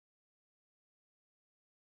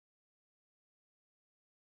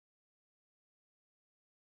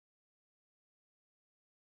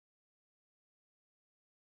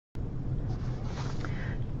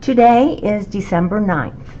Today is December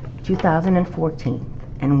 9th, 2014,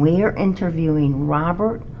 and we are interviewing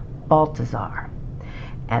Robert Baltazar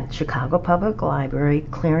at Chicago Public Library,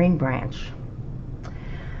 Clearing Branch.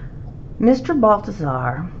 Mr.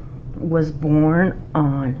 Baltazar was born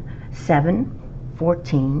on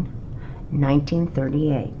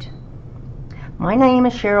 7/14/1938. My name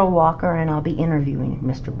is Cheryl Walker, and I'll be interviewing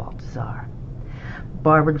Mr. Baltazar.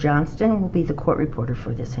 Barbara Johnston will be the court reporter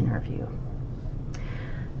for this interview.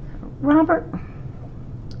 Robert,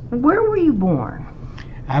 where were you born?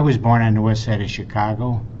 I was born on the west side of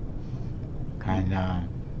Chicago on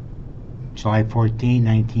July 14,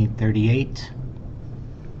 1938,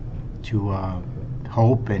 to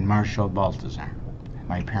Hope and Marshall Baltazar,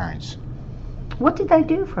 my parents. What did they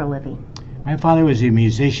do for a living? My father was a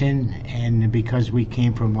musician, and because we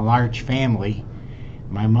came from a large family,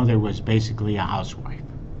 my mother was basically a housewife.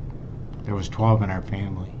 There was 12 in our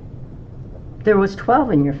family. There was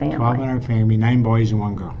 12 in your family? 12 in our family, 9 boys and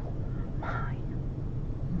 1 girl. My.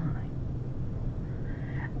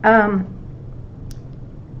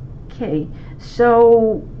 Okay,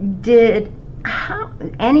 so did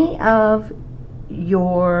any of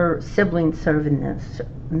your siblings serve in the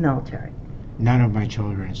military? None of my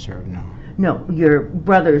children served, no. No, your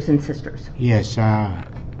brothers and sisters? Yes,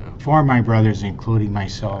 4 of my brothers, including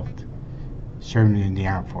myself, served in the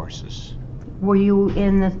armed forces. Were you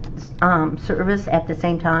in the service at the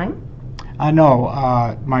same time? No,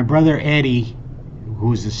 my brother Eddie,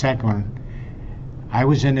 who's the second one, I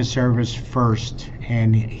was in the service first,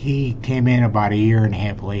 and he came in about a year and a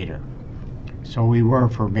half later. So we were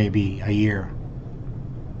for maybe a year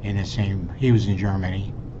in the same. He was in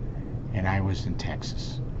Germany, and I was in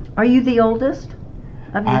Texas. Are you the oldest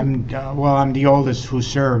of you? I'm the oldest who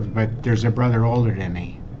served, but there's a brother older than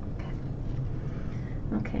me.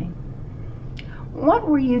 Okay. What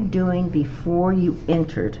were you doing before you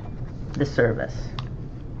entered the service?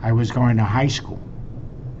 I was going to high school,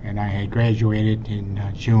 and I had graduated in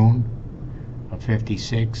June of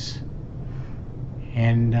 '56,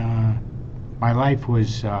 and my life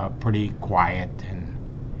was pretty quiet, and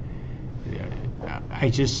I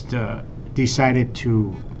just decided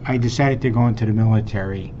to go into the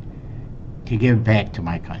military to give back to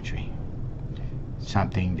my country,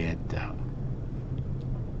 something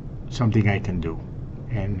I can do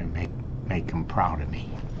and make them proud of me.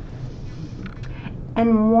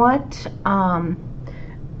 And what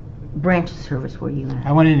branch of service were you in?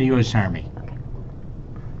 I went in the U.S. Army.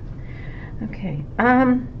 Okay.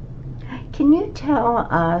 Can you tell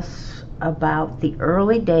us about the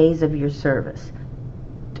early days of your service?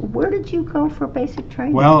 Where did you go for basic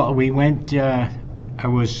training? Well, we went, I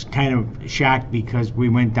was kind of shocked because we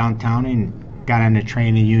went downtown and got on the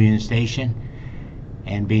train in Union Station,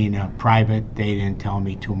 and being a private, they didn't tell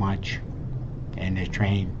me too much, and the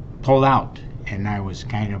train pulled out, and I was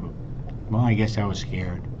kind of, well, I guess I was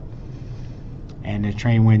scared. And the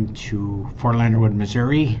train went to Fort Leonard Wood,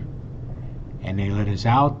 Missouri, and they let us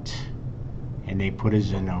out, and they put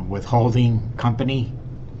us in a withholding company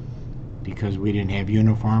because we didn't have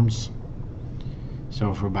uniforms.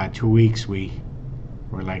 So for about 2 weeks we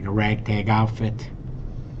were like a ragtag outfit,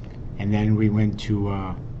 and then we went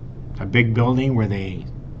to a big building where they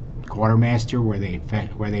quartermaster where they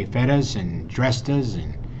fed us and dressed us,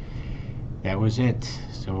 and that was it.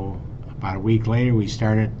 So about a week later we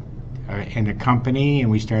started in the company, and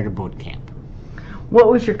we started boot camp. What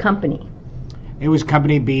was your company? It was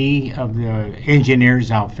Company B of the engineers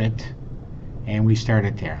outfit, and we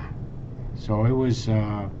started there. So it was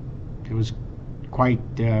quite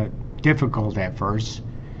difficult at first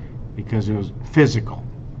because it was physical.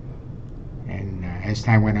 And as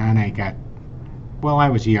time went on, I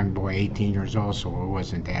was a young boy, 18 years old, so it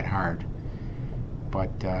wasn't that hard.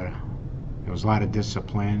 But there was a lot of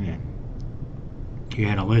discipline, and you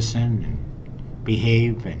had to listen and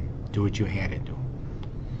behave and do what you had to do.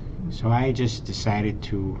 So I just decided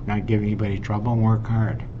to not give anybody trouble and work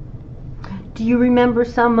hard. Do you remember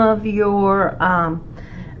some of your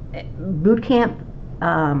boot camp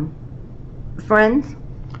friends?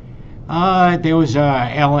 There was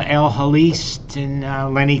El Halist and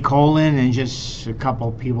Lenny Colin, and just a couple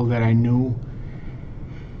of people that I knew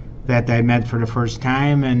that I met for the first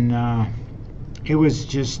time, and it was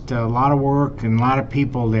just a lot of work and a lot of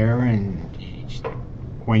people there, and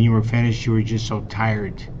when you were finished you were just so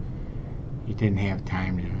tired you didn't have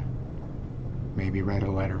time to maybe write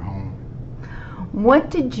a letter home. What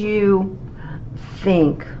did you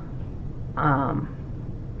think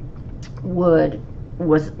what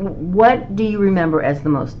do you remember as the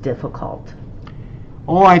most difficult?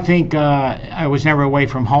 Oh, I think I was never away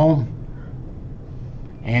from home.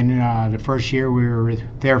 And the first year we were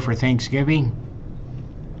there for Thanksgiving,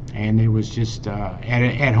 and it was just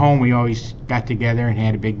at home we always got together and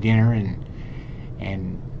had a big dinner,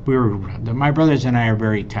 and my brothers and I are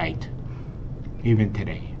very tight, even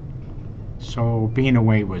today. So being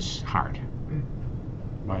away was hard,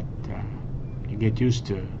 but you get used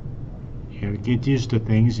to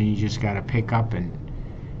things, and you just got to pick up and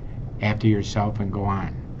after yourself and go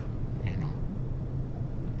on, you know.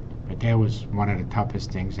 But that was one of the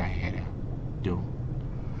toughest things I had to do.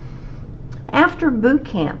 After boot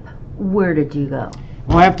camp, where did you go?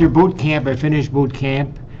 Well, after boot camp, I finished boot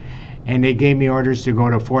camp, and they gave me orders to go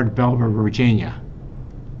to Fort Belvoir, Virginia.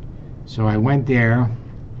 So I went there,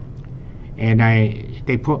 and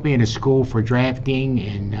they put me in a school for drafting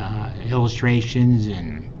and illustrations,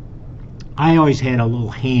 and I always had a little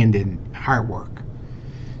hand in artwork.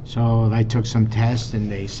 So I took some tests,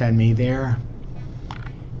 and they sent me there,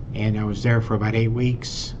 and I was there for about 8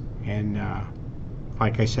 weeks. And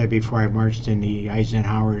like I said before, I marched in the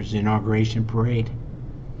Eisenhower's inauguration parade.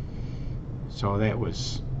 So that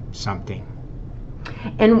was something.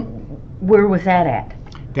 And where was that at?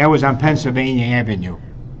 That was on Pennsylvania Avenue,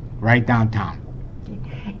 right downtown.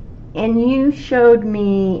 And you showed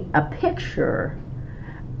me a picture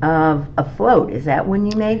of a float. Is that when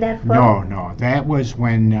you made that float? No. That was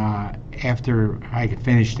when, after I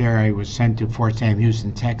finished there, I was sent to Fort Sam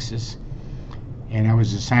Houston, Texas. And I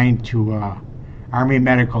was assigned to Army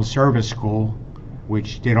Medical Service School,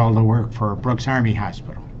 which did all the work for Brooks Army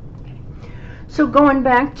Hospital. So going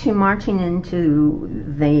back to marching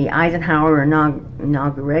into the Eisenhower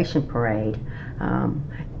inauguration parade,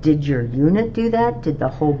 did your unit do that? Did the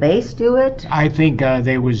whole base do it? I think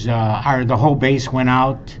the whole base went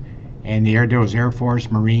out, and there was Air Force,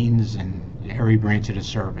 Marines, and every branch of the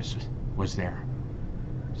service was there.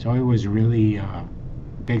 So it was really a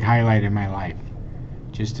big highlight in my life,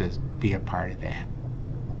 just to be a part of that.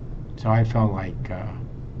 So I felt like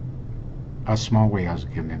a small way I was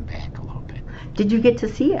giving back a little bit. Did you get to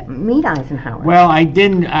meet Eisenhower? Well, I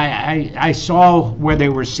didn't. I saw where they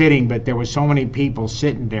were sitting, but there were so many people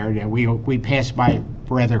sitting there that we passed by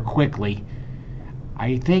rather quickly.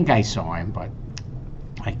 I think I saw him, but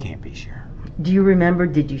I can't be sure. Do you remember,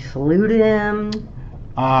 did you salute him?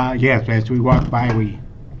 Yes, as we walked by,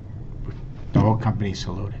 the whole company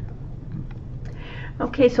saluted.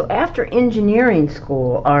 Okay, so after engineering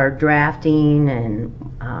school, or drafting, and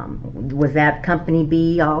was that Company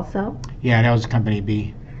B also? Yeah, that was Company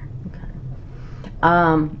B.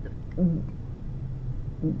 Okay.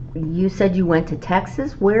 You said you went to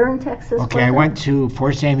Texas. Where in Texas? Okay, I went to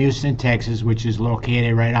Fort Sam Houston, Texas, which is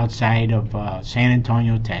located right outside of San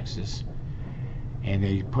Antonio, Texas. And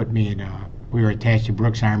they put me in we were attached to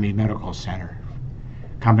Brooks Army Medical Center,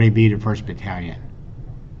 Company B, the 1st Battalion.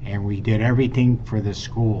 And we did everything for the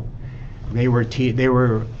school. They were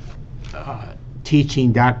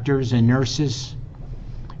teaching doctors and nurses,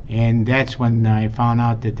 and that's when I found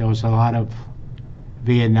out that there was a lot of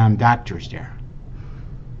Vietnam doctors there,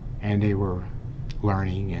 and they were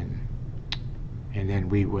learning, and then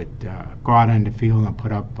we would go out on the field and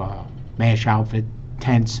put up MASH outfit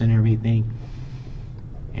tents and everything,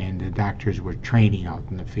 and the doctors were training out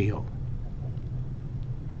in the field.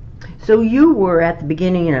 So you were at the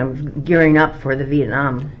beginning of gearing up for the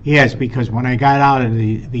Vietnam. Yes, because when I got out of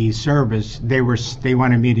the service, they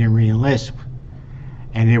wanted me to re-enlist,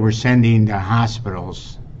 and they were sending the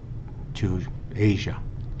hospitals to Asia,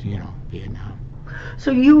 to, Vietnam.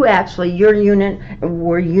 So you actually, your unit,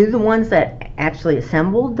 were you the ones that actually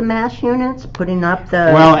assembled the MASH units, putting up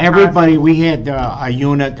the... Well, everybody, we had a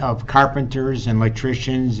unit of carpenters and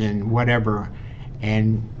electricians and whatever,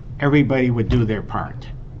 and everybody would do their part.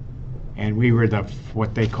 And we were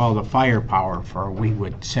what they call the firepower we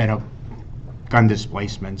would set up gun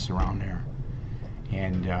displacements around there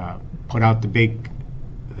and put out the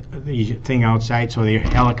thing outside so the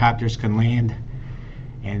helicopters can land,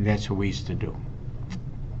 and that's what we used to do.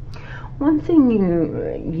 One thing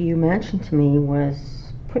you mentioned to me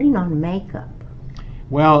was putting on makeup.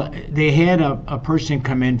 Well, they had a person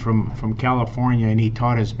come in from California, and he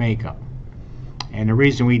taught us makeup. And the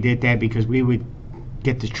reason we did that, because we would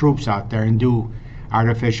get the troops out there and do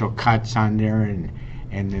artificial cuts on there,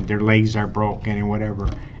 and their legs are broken and whatever.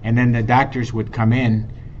 And then the doctors would come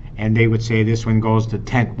in, and they would say, this one goes to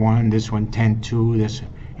tent 1, this one tent 2,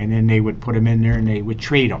 and then they would put them in there and they would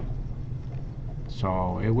treat them.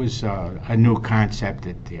 So it was a new concept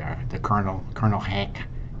that the Colonel Hack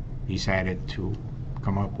decided to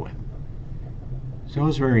come up with. So it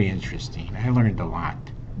was very interesting. I learned a lot.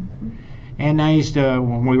 Mm-hmm. And I used to,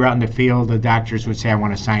 when we were out in the field, the doctors would say, I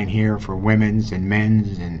want to sign here for women's and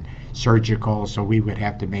men's, and surgical, so we would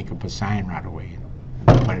have to make up a sign right away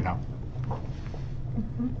and put it up.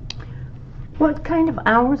 What kind of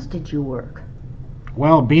hours did you work?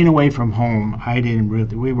 Well, being away from home,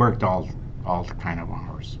 we worked all kind of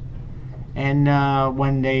hours. And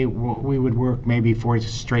one day we would work maybe 4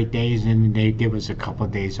 straight days, and they'd give us a couple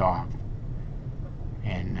of days off.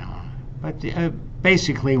 And but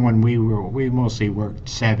basically, when we mostly worked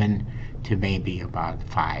 7 to maybe about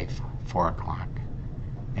 4 o'clock,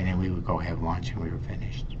 and then we would go have lunch and we were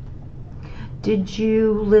finished. Did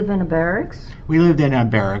you live in a barracks? We lived in a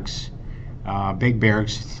barracks, big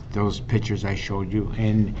barracks. Those pictures I showed you,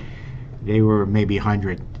 and they were maybe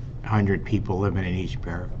 100 people living in each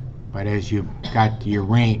barrack. But as you got to your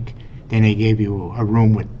rank, then they gave you a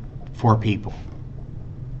room with 4 people.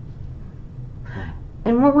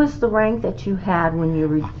 And what was the rank that you had when you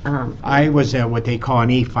were? I was what they call an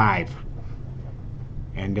E5,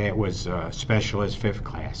 and that was specialist 5th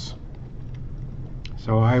class.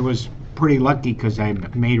 So I was pretty lucky because I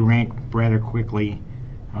made rank rather quickly.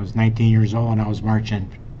 I was 19 years old and I was marching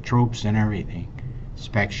troops and everything,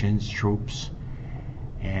 inspections, troops,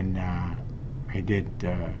 and I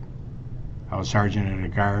was sergeant of the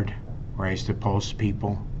guard, where I used to post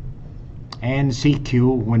people. And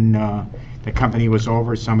CQ, when the company was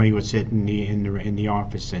over, somebody would sit in the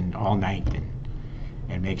office and all night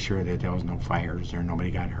and make sure that there was no fires or nobody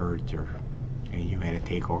got hurt, and you had to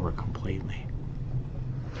take over completely.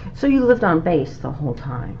 So you lived on base the whole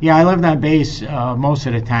time? Yeah, I lived on base most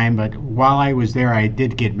of the time, but while I was there, I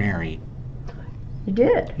did get married. You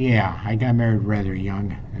did? Yeah, I got married rather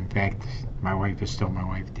young. In fact, my wife is still my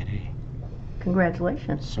wife today.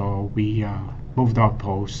 Congratulations. So we moved off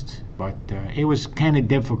post, but it was kind of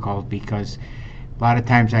difficult because a lot of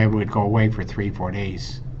times I would go away for 3-4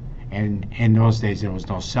 days, and in those days there was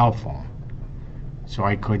no cell phone, so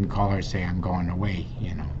I couldn't call her and say I'm going away,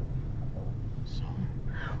 you know. So.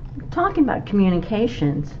 Talking about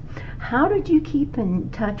communications, how did you keep in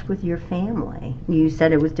touch with your family? You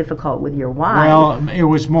said it was difficult with your wife. Well, it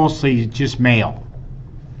was mostly just mail,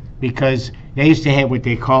 because they used to have what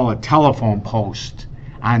they call a telephone post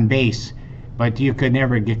on base, but you could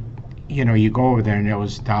never get, you go over there and there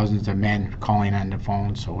was thousands of men calling on the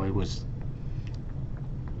phone, so it was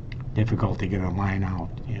difficult to get a line out,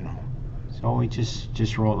 So we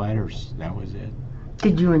just wrote letters. That was it.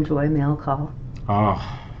 Did you enjoy mail call? Oh,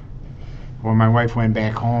 when my wife went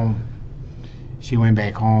back home, she went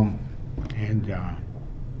back home, and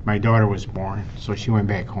my daughter was born, so she went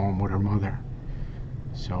back home with her mother.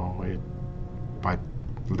 But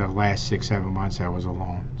the last 6-7 months I was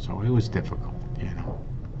alone, so it was difficult,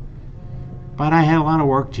 But I had a lot of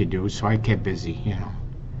work to do, so I kept busy,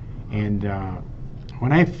 And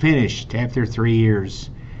when I finished, after 3 years,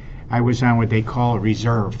 I was on what they call a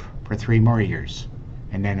reserve for 3 more years,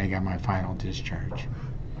 and then I got my final discharge.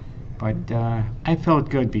 But I felt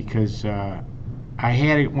good because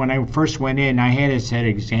when I first went in, I had to set an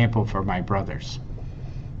example for my brothers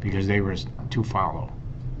because they were to follow.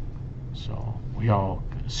 So we all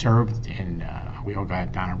served, and we all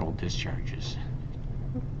got honorable discharges.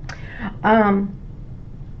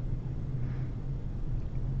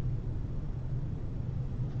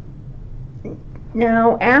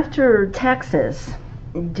 Now, after Texas,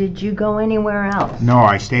 did you go anywhere else? No,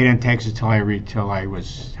 I stayed in Texas till I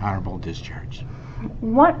was honorable discharged.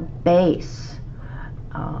 What base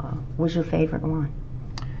was your favorite one?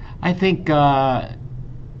 I think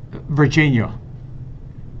Virginia,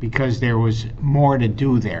 because there was more to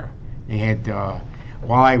do there. They had,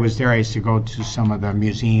 while I was there, I used to go to some of the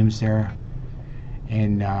museums there,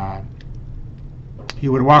 and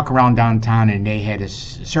you would walk around downtown, and they had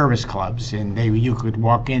service clubs, and you could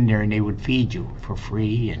walk in there, and they would feed you for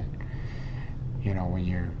free, and when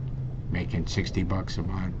you're making $60 a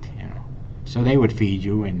month, so they would feed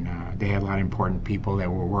you, and they had a lot of important people that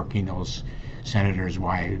were working, those senators'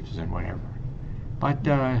 wives and whatever. But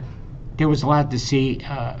there was a lot to see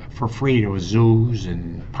for free. There was zoos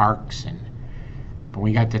and parks, but when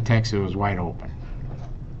we got to Texas, it was wide open.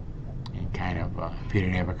 And kind of, if you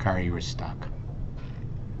didn't have a car, you were stuck.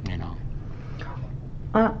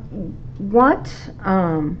 What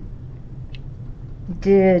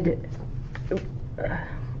did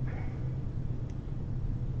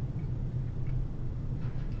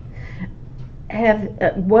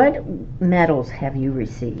what medals have you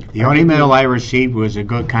received? The only medal I received was a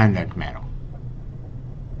good conduct medal.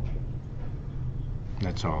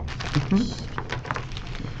 That's all.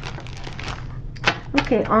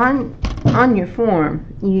 Okay, on your form,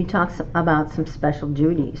 you talk about some special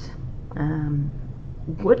duties.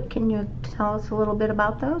 What can you tell us a little bit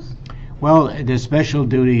about those? Well, the special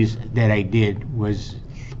duties that I did was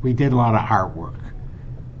we did a lot of artwork.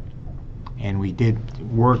 And we did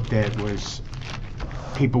work that was,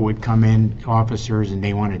 people would come in, officers, and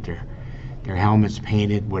they wanted their helmets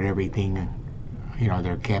painted with everything, you know,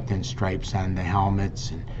 their captain stripes on the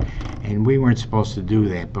helmets, and we weren't supposed to do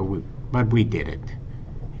that, but we did it.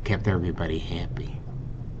 It kept everybody happy.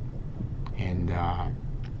 And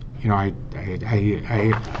you know, I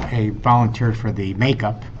volunteered for the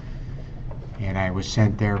makeup, and I was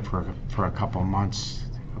sent there for a couple of months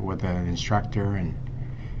with an instructor, and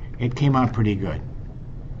it came out pretty good.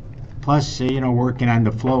 Plus, you know, working on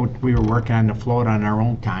the float, we were working on the float on our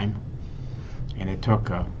own time, and it took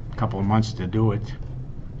a couple of months to do it,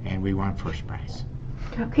 and we won first prize.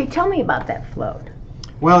 Okay, tell me about that float.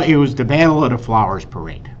 Well, it was the Battle of the Flowers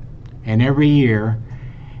Parade, and every year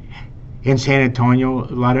in San Antonio,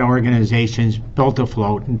 a lot of organizations built a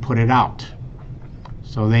float and put it out.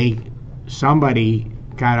 So somebody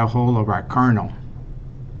got a hold of our colonel,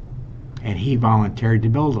 and he volunteered to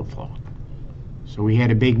build a float. So we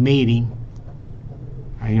had a big meeting,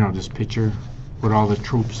 you know, this picture with all the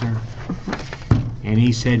troops there, and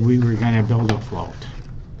he said we were going to build a float.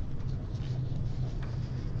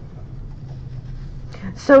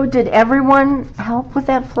 So did everyone help with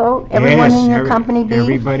that float? Everyone Yes, in your company be?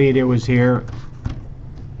 Everybody that was here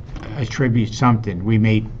attribute something. We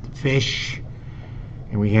made fish,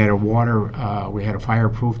 and we had we had a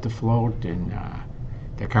fireproof to float, and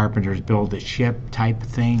the carpenters built a ship type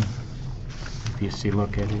thing. If you see,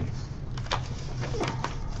 look at it.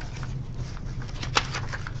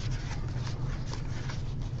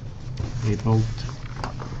 They built,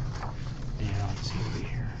 yeah, let's see over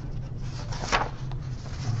here.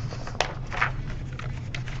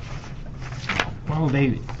 Well,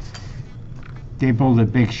 they built a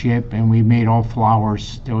big ship, and we made all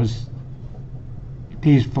flowers.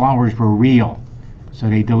 These flowers were real. So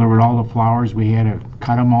they delivered all the flowers. We had to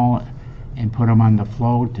cut them all and put them on the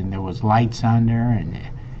float, and there was lights on there,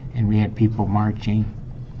 and we had people marching.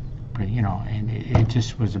 But, you know, and it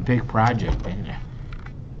just was a big project, and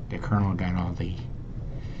the colonel got all the,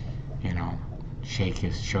 you know, shook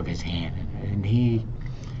his hand, and he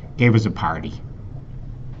gave us a party.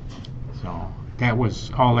 So that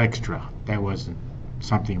was all extra. That wasn't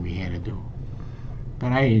something we had to do,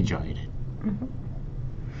 but I enjoyed it. Mm-hmm.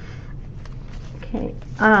 Okay.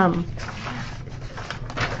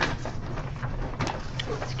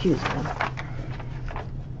 Excuse me.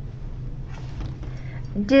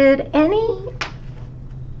 Did any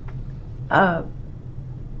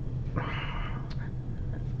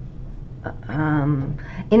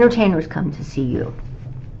entertainers come to see you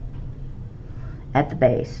at the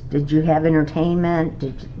base? Did you have entertainment?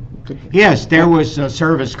 Yes, there was a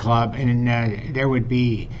service club, and there would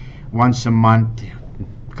be once a month,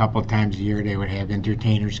 a couple of times a year, they would have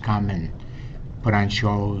entertainers come and put on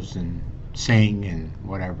shows and sing and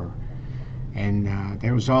whatever. And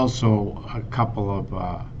there was also a couple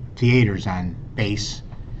of theaters on base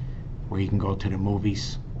where you can go to the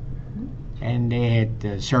movies. And they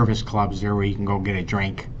had service clubs there where you can go get a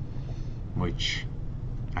drink, which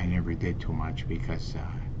I never did too much because it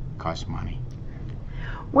cost money.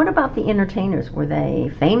 What about the entertainers? Were they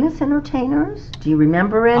famous entertainers? Do you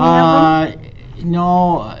remember any of them?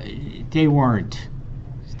 No, they weren't.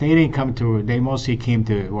 They didn't come to. They mostly came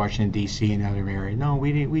to Washington D.C. and other areas. No,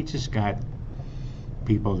 we didn't. We just got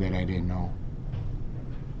people that I didn't know.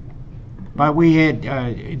 But we had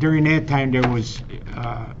during that time there was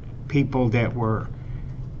people that were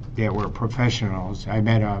professionals. I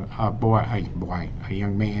met a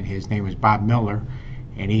young man. His name was Bob Miller,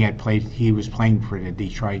 and he was playing for the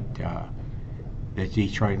Detroit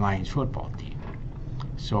Lions football team.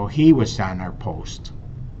 So he was on our post.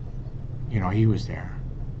 You know, he was there.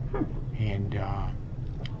 And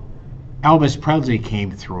Elvis Presley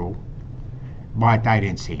came through, but I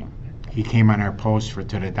didn't see him. He came on our post to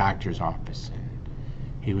the doctor's office, and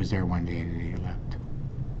he was there one day and he left.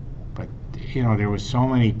 But, you know, there was so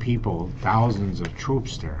many people, thousands of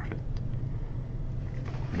troops there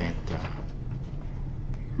that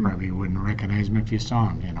probably wouldn't recognize him if you saw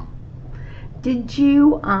him, you know. Did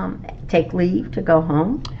you take leave to go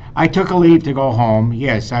home? I took a leave to go home.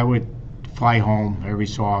 Yes, I would fly home every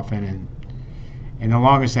so often, and the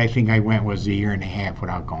longest I think I went was a year and a half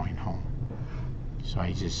without going home. So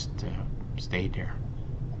I just stayed there.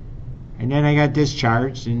 And then I got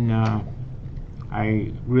discharged, and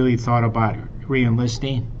I really thought about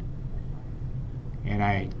re-enlisting.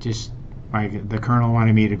 And the colonel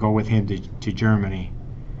wanted me to go with him to Germany.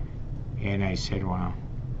 And I said, well,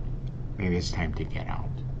 maybe it's time to get out.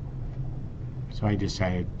 So I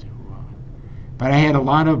decided to. But I had a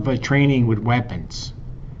lot of training with weapons.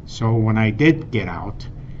 So when I did get out,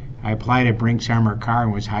 I applied at Brinks Armored Car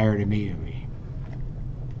and was hired immediately.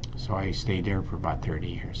 So I stayed there for about 30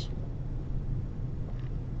 years.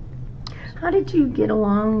 How did you get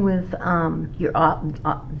along with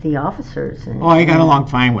the officers? Oh, I got along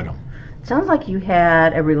fine with them. Sounds like you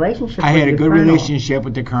had a relationship. I with had a your good colonel. relationship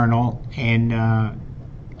with the colonel, and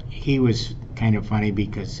he was kind of funny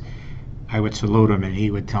because I would salute him, and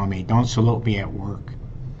he would tell me, "Don't salute me at work,"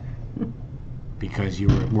 because you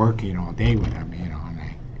were working all day with him, you know. And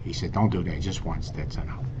he said, "Don't do that. Just once. That's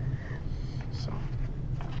enough." So,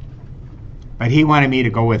 but he wanted me to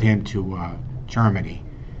go with him to Germany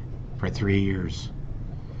for 3 years.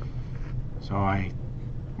 So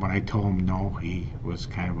when I told him no, he was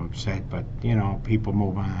kind of upset. But you know, people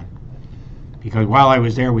move on. Because while I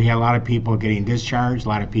was there, we had a lot of people getting discharged, a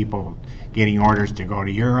lot of people getting orders to go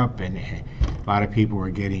to Europe, and a lot of people were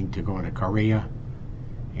getting to go to Korea.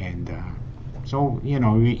 And so, you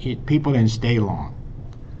know, people didn't stay long.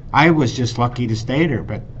 I was just lucky to stay there,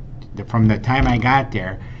 but from the time I got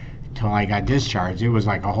there till I got discharged, it was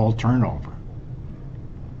like a whole turnover.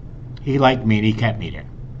 He liked me and he kept me there.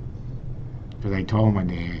 Because I told him one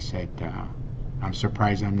day, I said, I'm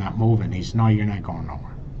surprised I'm not moving. He said, no, you're not going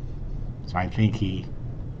nowhere. So I think he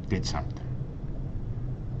did something.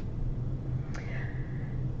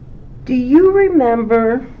 Do you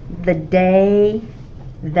remember the day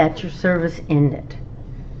that your service ended?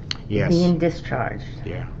 Yes. Being discharged?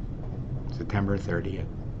 Yeah. September 30th.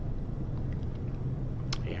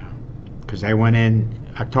 Yeah. Because I went in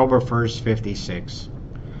October 1st, 56.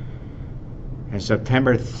 And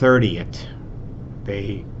September 30th,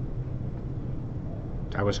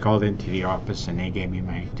 I was called into the office and they gave me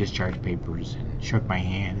my discharge papers and shook my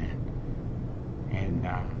hand. And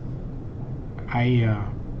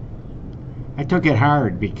I took it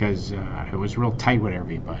hard because I was real tight with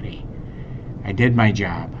everybody. I did my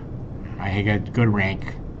job. I had got good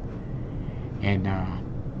rank. And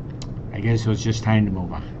I guess it was just time to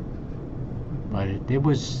move on. But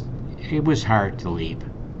it was hard to leave.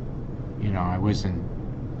 You know, I wasn't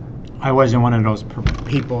one of those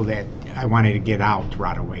people that I wanted to get out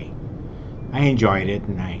right away. I enjoyed it,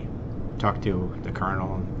 and I talked to the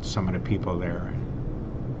colonel and some of the people there.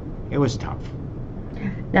 It was tough.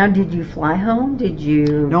 Now, did you fly home? Did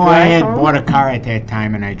you? No, I had bought a car at that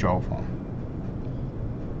time, and I drove home.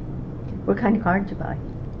 What kind of car did you buy?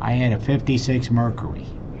 I had a '56 Mercury.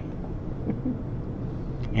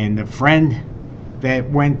 And the friend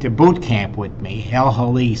that went to boot camp with me, El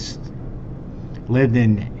Halis, lived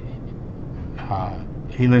in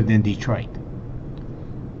Detroit.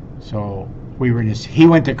 So he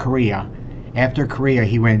went to Korea. After Korea,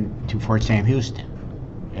 he went to Fort Sam Houston,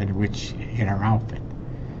 in our outfit.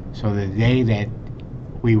 So the day that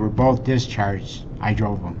we were both discharged, I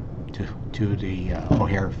drove him to the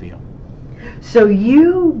O'Hare field. So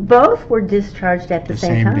you both were discharged at the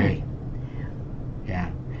same time? Day. Yeah.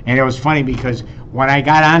 And it was funny because when I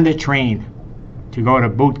got on the train to go to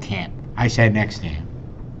boot camp, I sat next to him.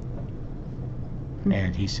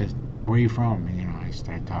 And he said, where are you from? And, you know, I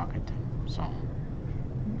started talking to him. So,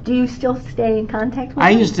 do you still stay in contact with him? I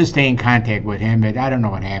used to stay in contact with him, but I don't know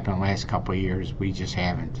what happened the last couple of years. We just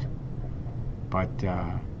haven't. But,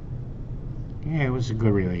 yeah, it was a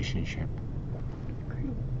good relationship.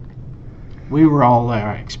 We were all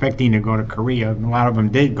expecting to go to Korea. A lot of them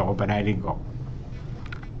did go, but I didn't go.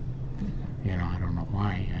 You know, I don't know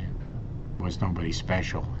why. I was nobody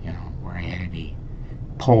special, you know, where I had any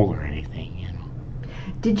pull or anything, you know.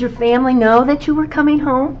 Did your family know that you were coming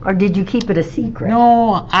home, or did you keep it a secret?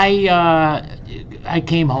 No, I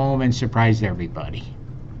came home and surprised everybody.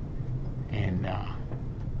 And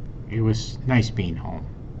it was nice being home.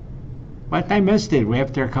 But I missed it.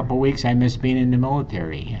 After a couple of weeks, I missed being in the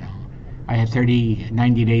military, you know. I had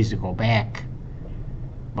 90 days to go back,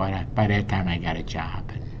 but by that time I got a job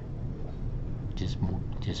and just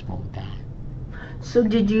moved on. So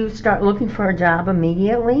did you start looking for a job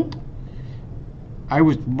immediately?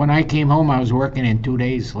 When I came home, I was working in 2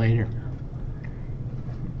 days later.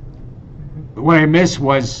 What I really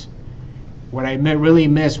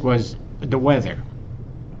missed was the weather,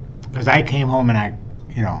 because I came home and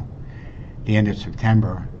the end of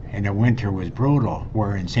September. And the winter was brutal,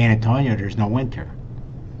 where in San Antonio there's no winter.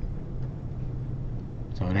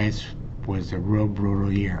 So that was a real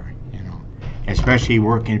brutal year, you know. Especially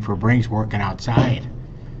working for Brinks, working outside.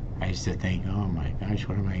 I used to think, oh my gosh,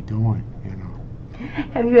 what am I doing, you know.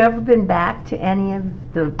 Have you ever been back to any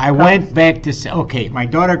of the... I went back to, my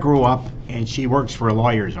daughter grew up and she works for a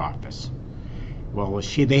lawyer's office. Well,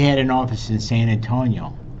 they had an office in San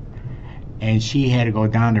Antonio. And she had to go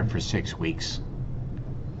down there for 6 weeks.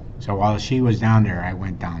 So while she was down there, I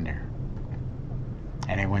went down there.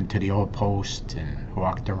 And I went to the old post and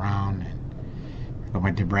walked around. And I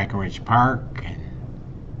went to Breckenridge Park and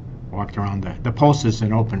walked around. The post is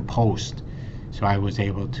an open post, so I was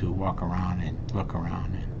able to walk around and look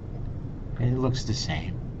around. And it looks the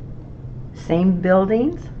same. Same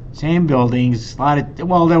buildings? Same buildings. There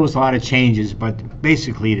was a lot of changes, but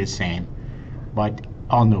basically the same. But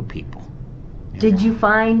all new people. Did you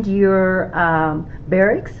find your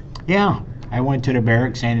barracks? Yeah, I went to the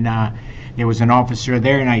barracks, and there was an officer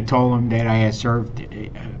there, and I told him that I had served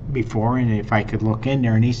before, and if I could look in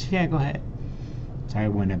there, and he said, yeah, go ahead. So I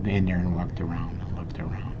went up in there and looked around.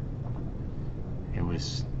 It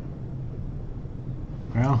was,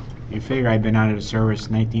 well, you figure I've been out of the service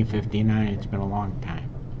 1959. It's been a long time.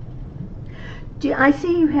 I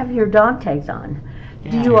see you have your dog tags on.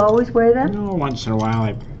 Yeah, Do you always wear them? No, once in a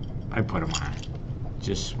while I put them on,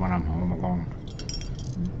 just when I'm home alone.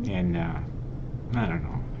 And I don't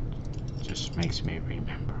know, it just makes me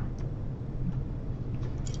remember.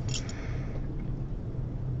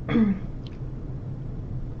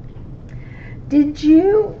 Did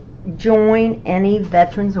you join any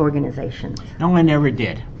veterans organizations? No, I never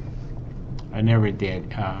did. I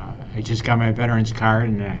just got my veterans card,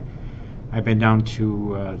 and I've been down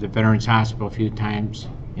to the Veterans Hospital a few times,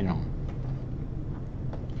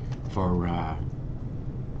 for,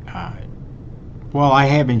 well, I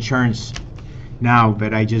have insurance now,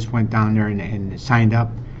 but I just went down there and signed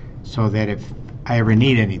up so that if I ever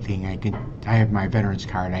need anything, I have my veterans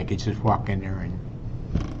card. I could just walk in there and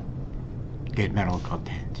get medical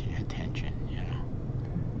attention,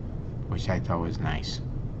 which I thought was nice.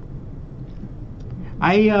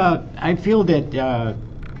 I feel that, the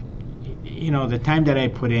time that I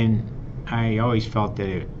put in, I always felt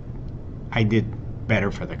that I did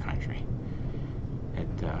better for the country,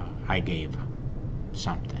 that I gave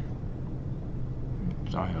something.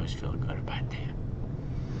 So I always feel good about that.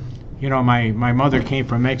 My mother came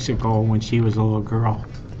from Mexico when she was a little girl,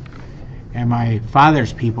 and my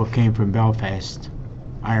father's people came from Belfast,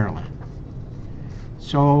 Ireland.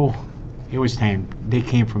 So it was time. They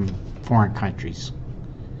came from foreign countries,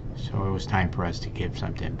 so it was time for us to give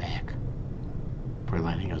something back for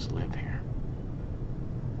letting us live here.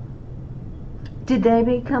 Did they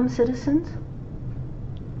become citizens?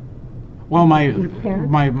 Well, Your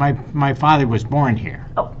parents? my father was born here.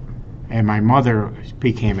 Oh. And my mother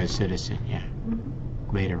became a citizen,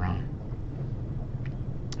 later on.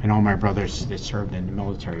 And all my brothers that served in the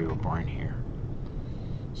military were born here.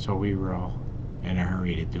 So we were all in a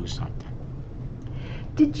hurry to do something.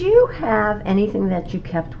 Did you have anything that you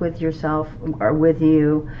kept with yourself or with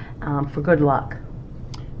you for good luck?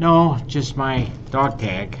 No, just my dog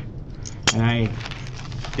tag. And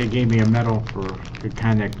they gave me a medal for good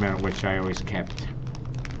conduct medal, which I always kept.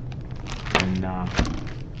 And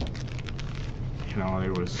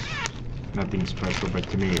there was nothing special, but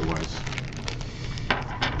to me it was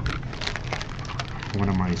one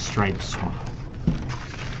of my stripes.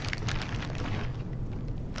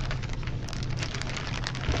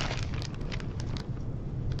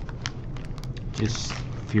 Just a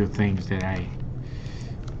few things that I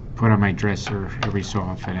put on my dresser every so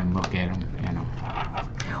often and look at them,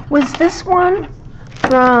 Was this one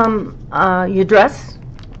from your dress?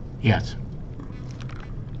 Yes.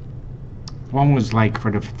 One was like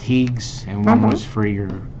for the fatigues, and one was for your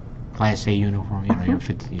Class A uniform, your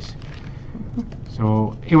fatigues.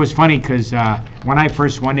 So it was funny because when I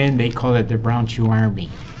first went in, they called it the Brown Shoe Army.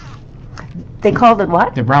 They called it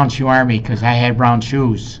what? The Brown Shoe Army, because I had brown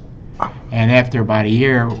shoes. And after about a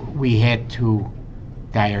year, we had to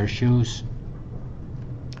dye our shoes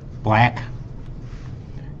black,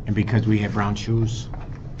 and because we had brown shoes.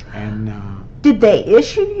 And did they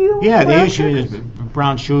issue you? yeah, they issued us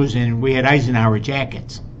brown shoes, and we had Eisenhower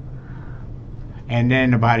jackets. And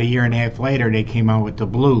then about a year and a half later, they came out with the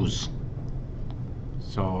blues.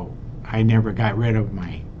 So I never got rid of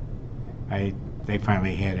they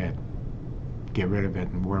finally had to get rid of it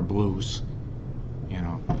and wear blues,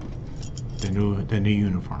 the new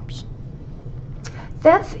uniforms.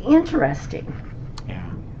 That's interesting. Yeah.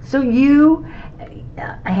 So you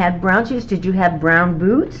had brown shoes. Did you have brown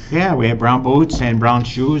boots? Yeah, we had brown boots and brown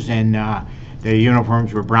shoes, and the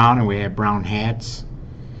uniforms were brown, and we had brown hats.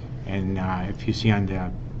 And if you see on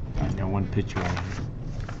the one picture,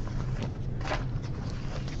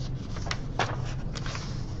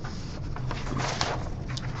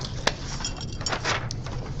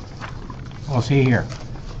 well, see here,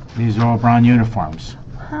 these are all brown uniforms,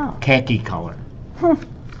 khaki color.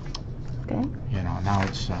 Okay. Now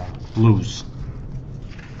it's blues.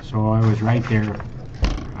 So I was right there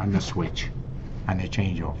on the switch, on the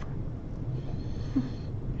changeover.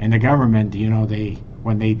 And the government,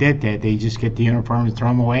 when they did that, they just get the uniforms, throw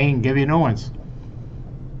them away, and give you new ones.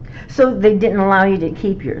 So they didn't allow you to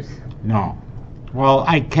keep yours? No. Well,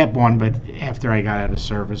 I kept one, but after I got out of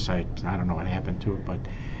service, I don't know what happened to it, but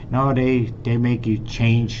no, they make you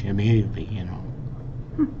change immediately, you know.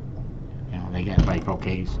 You know, they get like,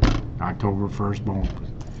 okay, October 1st, boom,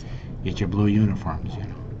 get your blue uniforms, you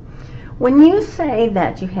know. When you say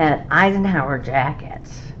that you had Eisenhower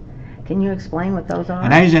jackets, can you explain what those are?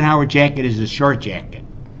 An Eisenhower jacket is a short jacket,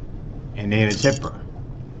 and they had a zipper,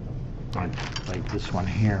 like this one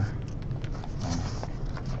here.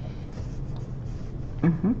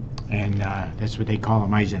 And that's what they call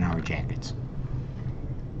them, Eisenhower jackets.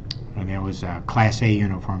 And there was a Class A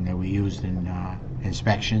uniform that we used in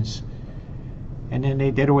inspections. And then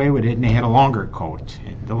they did away with it, and they had a longer coat.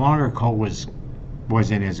 And the longer coat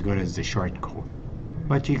wasn't as good as the short coat,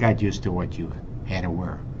 but you got used to what you had to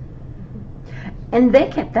wear. And they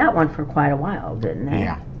kept that one for quite a while, didn't they?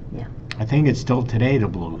 Yeah. Yeah. I think it's still today, the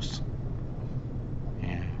blues.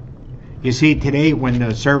 Yeah. You see, today when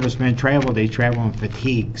the servicemen travel, they travel in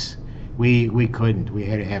fatigues. We couldn't. We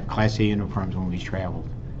had to have Class A uniforms when we traveled.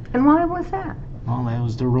 And why was that? Well, that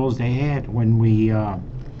was the rules they had. When we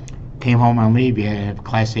came home on leave, you had to have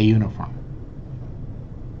Class A uniform.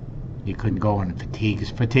 You couldn't go in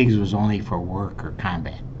fatigues. Fatigues was only for work or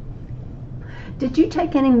combat. Did you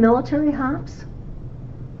take any military hops?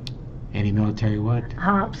 Any military what?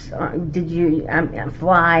 Hops? Did you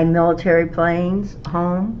fly military planes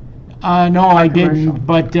home? No, I commercial? didn't.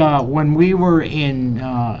 But when we were in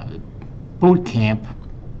boot camp,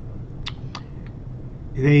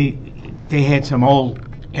 they had some old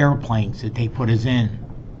airplanes that they put us in,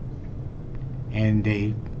 and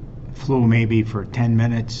they flew maybe for 10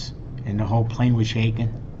 minutes, and the whole plane was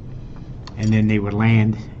shaking, and then they would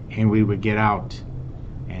land, and we would get out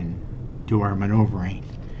and do our maneuvering.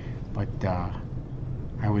 But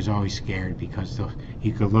I was always scared because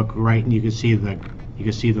you could look right and you could see the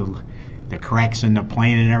cracks in the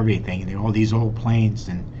plane and everything. And all these old planes,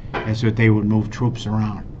 and that's what they would move troops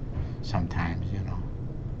around sometimes, you know.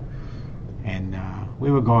 And we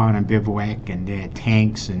would go out and bivouac, and they had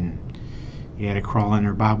tanks, and you had to crawl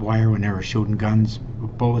under barbed wire when they were shooting guns,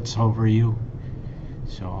 bullets over you.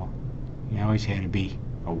 So you always had to be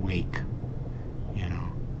awake, you know.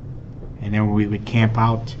 And then when we would camp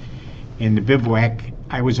out in the bivouac,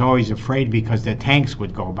 I was always afraid because the tanks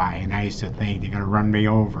would go by, and I used to think they're going to run me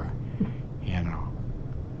over, you know.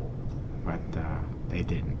 But they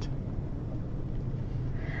didn't.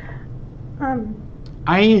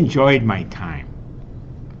 I enjoyed my time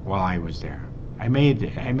while I was there. I made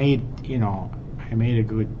a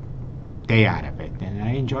good day out of it, and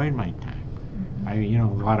I enjoyed my time.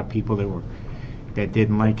 A lot of people that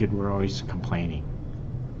didn't like it were always complaining.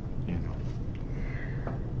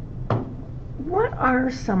 What are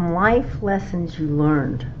some life lessons you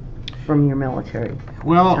learned from your military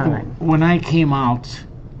Well, time? when I came out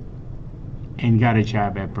and got a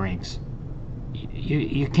job at Brinks,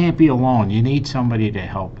 you can't be alone. You need somebody to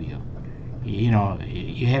help you. You know,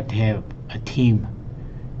 you have to have a team.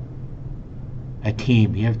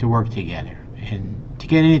 You have to work together. And to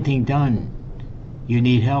get anything done, you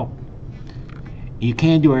need help. You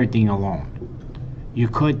can't do everything alone. You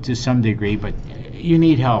could to some degree, but you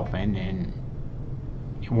need help, and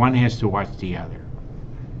one has to watch the other.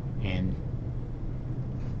 And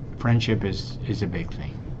friendship is a big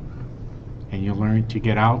thing. And you learn to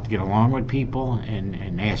get out, get along with people,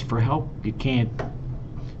 and ask for help. You can't.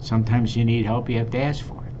 Sometimes you need help, you have to ask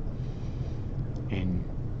for it. And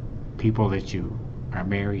people that you are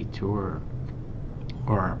married to or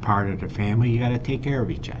are part of the family, you got to take care of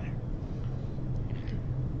each other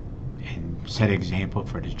and set example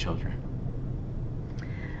for the children.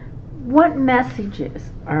 What message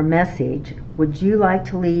would you like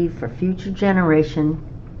to leave for future generation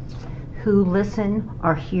who listen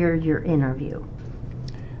or hear your interview?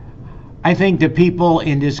 I think the people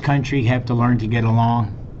in this country have to learn to get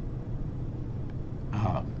along.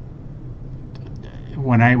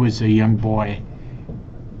 When I was a young boy,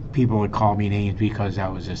 people would call me names because I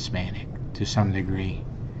was Hispanic to some degree.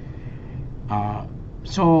 But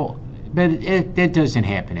it doesn't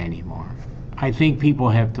happen anymore. I think people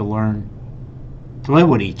have to learn to live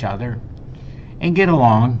with each other and get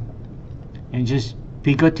along and just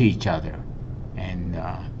be good to each other and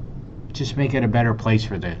just make it a better place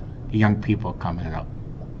for the young people coming up.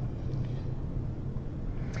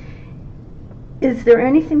 Is there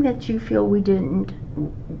anything that you feel we didn't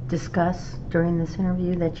discuss during this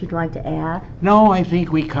interview that you'd like to add? No, I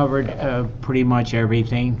think we covered pretty much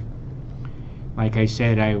everything. Like I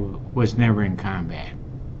said, I was never in combat,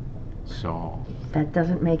 so That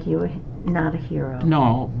doesn't make you not a hero.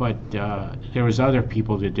 No, but there was other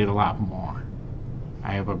people that did a lot more.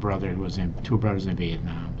 I have a brother who was in, two brothers in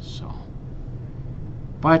Vietnam, so.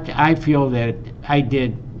 But I feel that I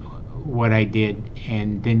did what I did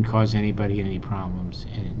and didn't cause anybody any problems,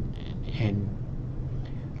 and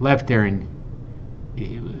left there and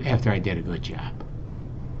after I did a good job,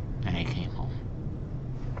 and I came home.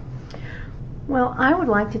 Well, I would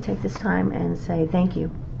like to take this time and say thank you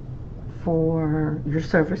for your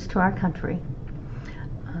service to our country.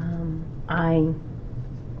 I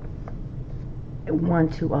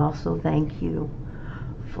want to also thank you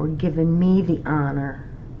for giving me the honor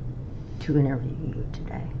to interview you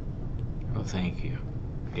today. Well, thank you.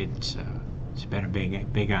 It's been a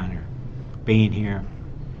big honor being here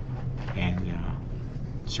and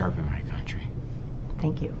serving my country.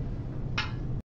 Thank you.